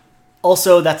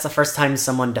 also that's the first time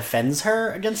someone defends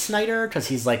her against Snyder, because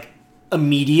he's like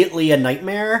immediately a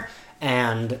nightmare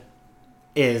and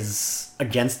is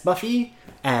against Buffy,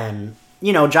 and,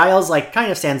 you know, Giles, like,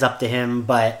 kind of stands up to him,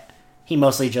 but he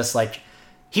mostly just, like,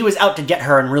 he was out to get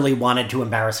her and really wanted to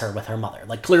embarrass her with her mother.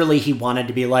 Like, clearly he wanted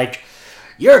to be like,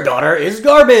 your daughter is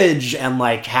garbage, and,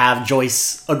 like, have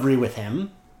Joyce agree with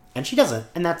him, and she doesn't.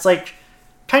 And that's, like,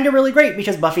 kind of really great,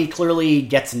 because Buffy clearly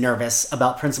gets nervous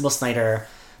about Principal Snyder,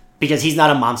 because he's not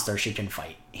a monster she can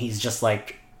fight. He's just,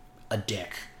 like, a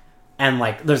dick. And,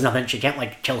 like, there's nothing, she can't,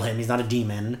 like, kill him. He's not a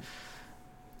demon.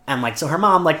 And, like, so her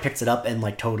mom, like, picks it up and,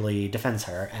 like, totally defends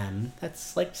her, and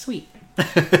that's, like, sweet.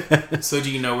 So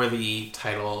do you know where the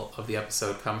title of the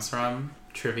episode comes from?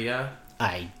 Trivia?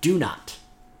 I do not.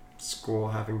 School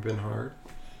having been hard.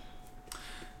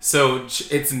 So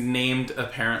it's named,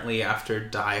 apparently, after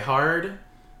Die Hard,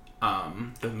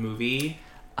 the movie.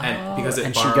 And because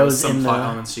it borrows some plot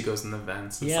elements, she goes in the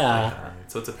vents and stuff like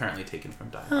that. So it's apparently taken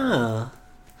from Die Hard.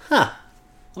 Huh.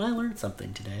 Well, I learned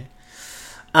something today.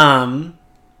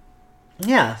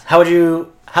 Yeah. How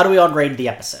do we all grade the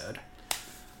episode?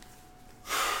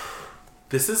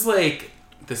 This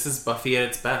is Buffy at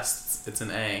its best. It's an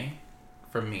A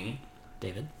from me.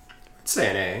 David? say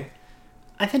an A.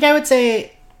 I think I would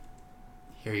say...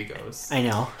 Here he goes. I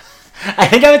know. I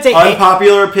think I would say...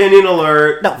 Unpopular opinion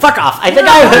alert. No, fuck off. I think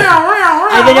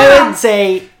I would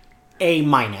say A-.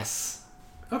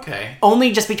 Okay.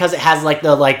 Only just because it has,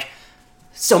 like,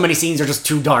 so many scenes are just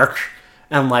too dark.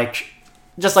 And, like,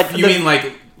 just like... You mean,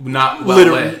 like, not well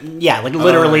lit? Yeah, like,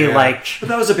 literally, like... But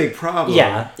that was a big problem.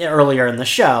 Yeah, earlier in the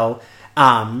show.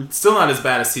 Still not as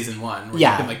bad as season 1, where you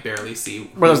can, like, barely see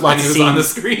where there's lots of scenes on the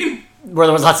screen. Where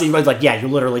there was lots of scenes where, like, yeah, you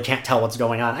literally can't tell what's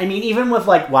going on. I mean, even with,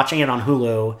 like, watching it on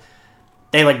Hulu...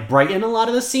 They, like, brighten a lot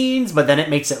of the scenes, but then it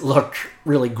makes it look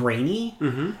really grainy.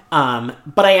 Mm-hmm.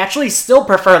 But I actually still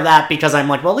prefer that because I'm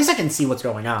like, well, at least I can see what's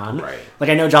going on. Right. Like,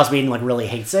 I know Joss Whedon, like, really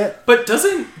hates it. But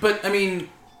I mean,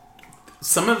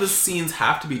 some of the scenes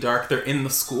have to be dark. They're in the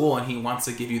school, and he wants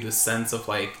to give you the sense of,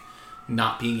 like,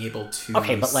 not being able to...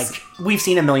 Okay, but, like, we've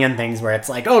seen a million things where it's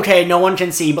like, okay, no one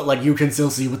can see, but, like, you can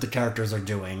still see what the characters are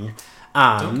doing.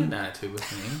 Don't get an attitude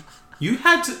with me. You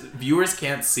had to... Viewers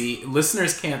can't see,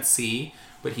 listeners can't see...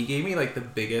 But he gave me, like, the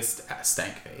biggest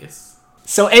stank face.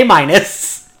 So A-.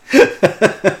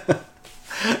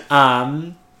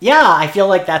 Yeah, I feel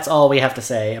like that's all we have to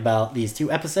say about these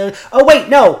 2 episodes. Oh, wait,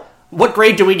 no! What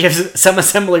grade do we give Some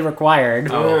Assembly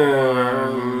Required?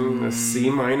 A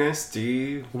C-,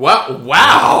 D.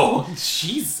 Wow!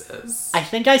 Jesus. I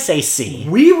think I say C.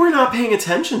 We were not paying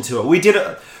attention to it. We did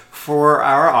it for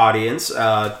our audience.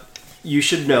 You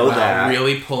should know that.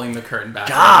 Really pulling the curtain back.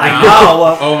 God, right I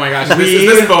know. Oh my gosh, is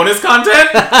this bonus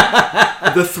content?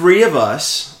 The 3 of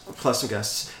us, plus some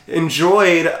guests,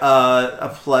 enjoyed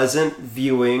a pleasant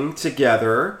viewing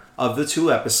together of the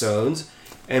 2 episodes,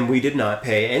 and we did not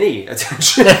pay any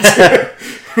attention to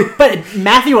it. But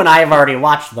Matthew and I have already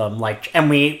watched them, like,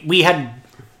 and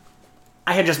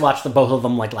I had just watched both of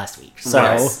them, like, last week. So,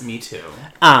 yes, me too.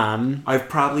 I've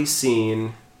probably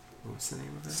seen... What's the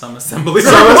name of it? Some Assembly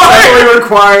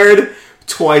Required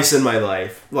twice in my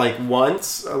life. Like,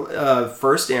 once,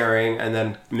 first airing, and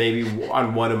then maybe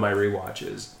on one of my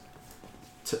rewatches.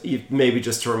 Maybe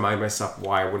just to remind myself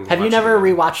why I wouldn't Have watch you never it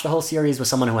again. rewatched the whole series with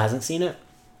someone who hasn't seen it?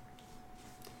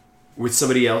 With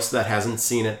somebody else that hasn't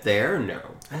seen it there? No.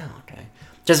 Oh, okay.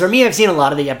 Just for me, I've seen a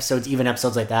lot of the episodes, even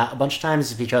episodes like that, a bunch of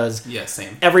times because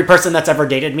same. Every person that's ever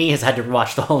dated me has had to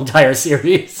watch the whole entire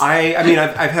series. I mean,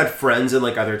 I've had friends in,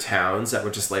 like, other towns that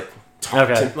would just, like,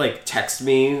 text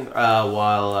me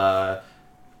while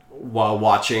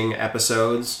watching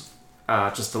episodes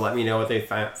just to let me know what they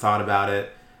thought about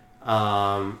it.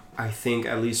 I think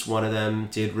at least one of them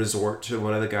did resort to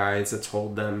one of the guides that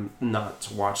told them not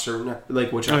to watch certain,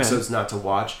 like, which episodes not to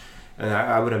watch. And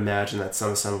I would imagine that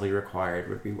Some Assembly Required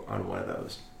would be on one of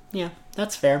those. Yeah,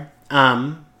 that's fair.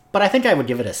 But I think I would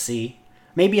give it a C.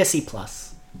 Maybe a C+.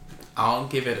 I'll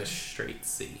give it a straight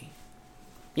C.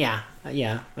 Yeah, I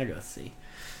go with C.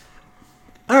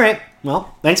 All right,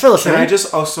 well, thanks for listening. Can I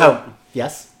just also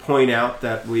yes? point out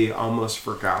that we almost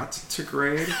forgot to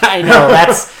grade? I know,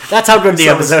 that's how good the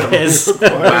episode is.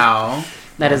 Wow.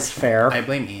 That is fair. I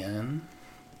blame Ian.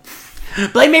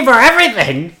 Blame me for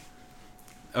everything!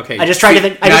 Okay. I just tried to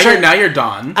think. Now you're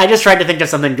Dawn. I just tried to think of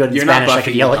something good in You're Spanish not I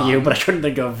could yell at Dawn. you, but I couldn't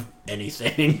think of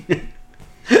anything.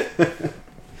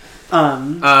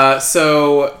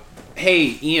 So,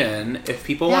 hey, Ian, if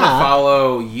people want to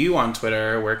follow you on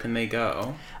Twitter, where can they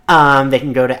go? They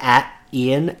can go to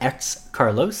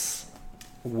 @IanXCarlos.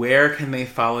 Where can they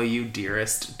follow you,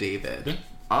 dearest David?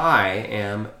 I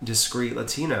am Discreet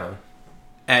Latino.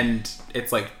 And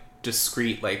it's like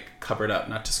discreet, like covered up,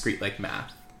 not discreet like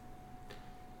math.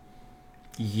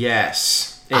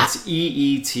 Yes. It's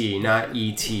EET, not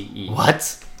ETE.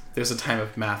 What? There's a type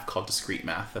of math called discrete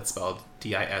math that's spelled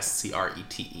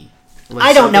DISCRETE. Like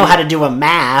I don't know how to do a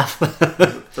math.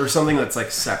 Or something that's,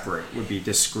 like, separate would be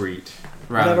discrete.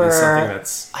 Rather than something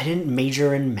that's... I didn't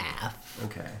major in math.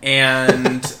 Okay.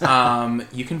 And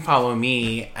you can follow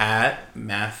me at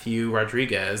Matthew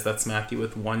Rodriguez. That's Matthew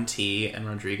with 1 T and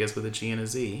Rodriguez with a G and a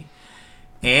Z.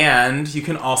 And you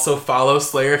can also follow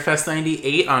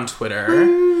SlayerFest98 on Twitter.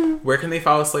 Where can they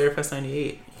follow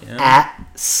SlayerFest98? At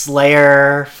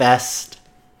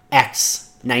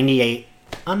SlayerFestX98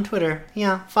 on Twitter.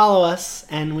 Yeah, follow us,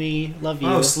 and we love you.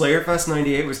 Oh,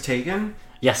 SlayerFest98 was taken?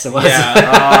 Yes, it was.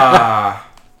 Yeah.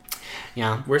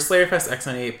 Yeah. We're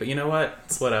SlayerFestX98, but you know what?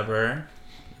 It's whatever.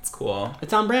 It's cool.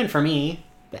 It's on brand for me.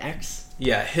 The X.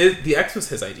 Yeah, the X was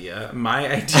his idea. My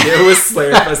idea was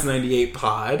SlayerFest98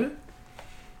 Pod.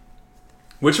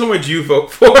 Which one would you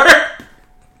vote for?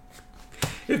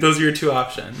 If those are your 2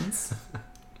 options.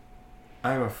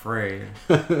 I'm afraid.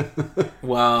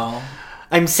 Well...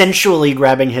 I'm sensually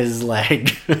grabbing his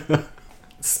leg.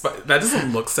 That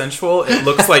doesn't look sensual. It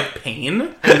looks like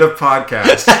pain. End of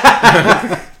podcast.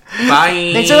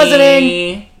 Bye. Thanks for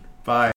listening. Bye.